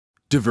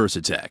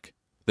Diversitech,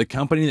 the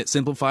company that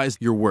simplifies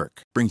your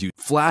work, brings you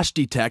Flash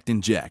Detect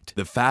Inject,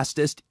 the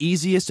fastest,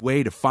 easiest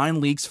way to find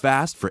leaks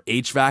fast for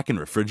HVAC and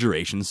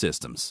refrigeration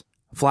systems.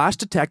 Flash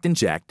Detect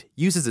Inject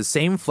uses the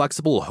same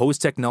flexible hose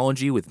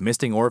technology with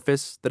misting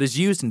orifice that is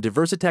used in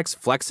Diversitech's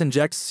Flex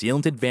Inject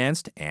Sealant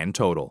Advanced and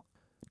Total,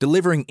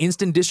 delivering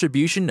instant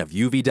distribution of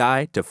UV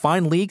dye to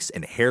find leaks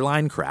and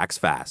hairline cracks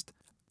fast.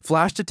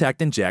 Flash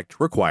Detect Inject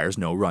requires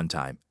no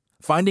runtime,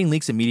 finding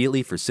leaks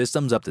immediately for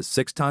systems up to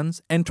 6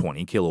 tons and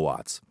 20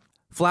 kilowatts.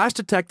 Flash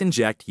Detect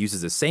Inject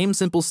uses the same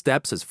simple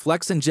steps as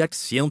Flex Inject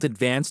Sealant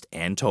Advanced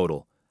and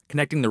Total,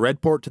 connecting the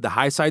red port to the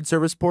high side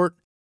service port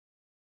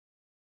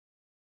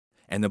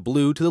and the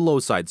blue to the low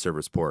side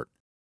service port,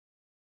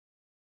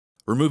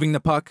 removing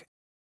the puck,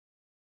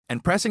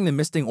 and pressing the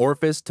misting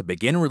orifice to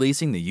begin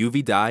releasing the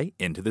UV dye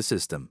into the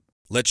system.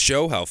 Let's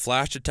show how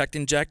Flash Detect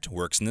Inject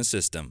works in the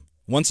system.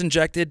 Once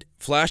injected,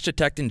 Flash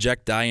Detect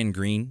Inject dye in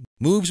green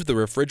moves with the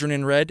refrigerant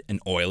in red and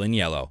oil in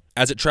yellow.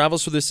 As it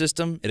travels through the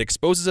system, it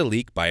exposes a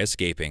leak by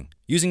escaping.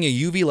 Using a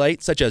UV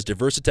light such as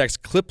Diversitech's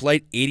Clip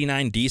Light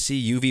 89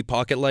 DC UV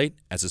pocket light,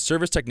 as a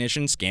service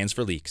technician scans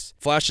for leaks,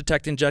 Flash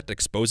Detect Inject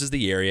exposes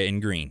the area in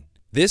green.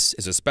 This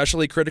is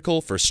especially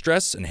critical for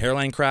stress and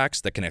hairline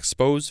cracks that can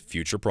expose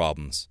future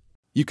problems.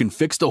 You can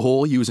fix the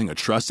hole using a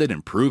trusted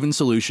and proven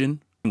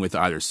solution with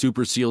either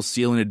Super Seal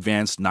Sealant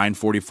Advanced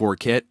 944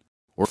 kit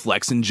or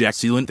Flex Inject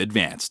Sealant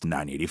Advanced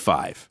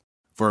 985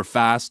 for a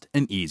fast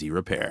and easy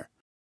repair.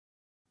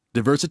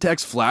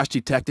 Diversitech's Flash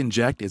Detect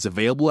Inject is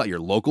available at your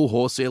local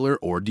wholesaler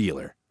or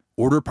dealer.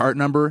 Order part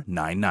number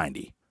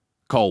 990.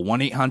 Call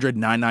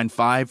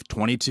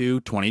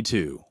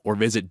 1-800-995-2222 or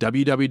visit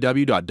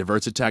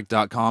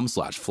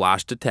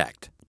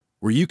www.diversitech.com/flashdetect,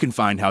 where you can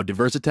find how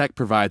Diversitech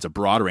provides a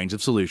broad range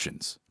of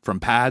solutions, from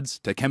pads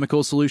to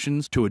chemical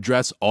solutions to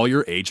address all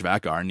your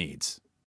HVAC needs.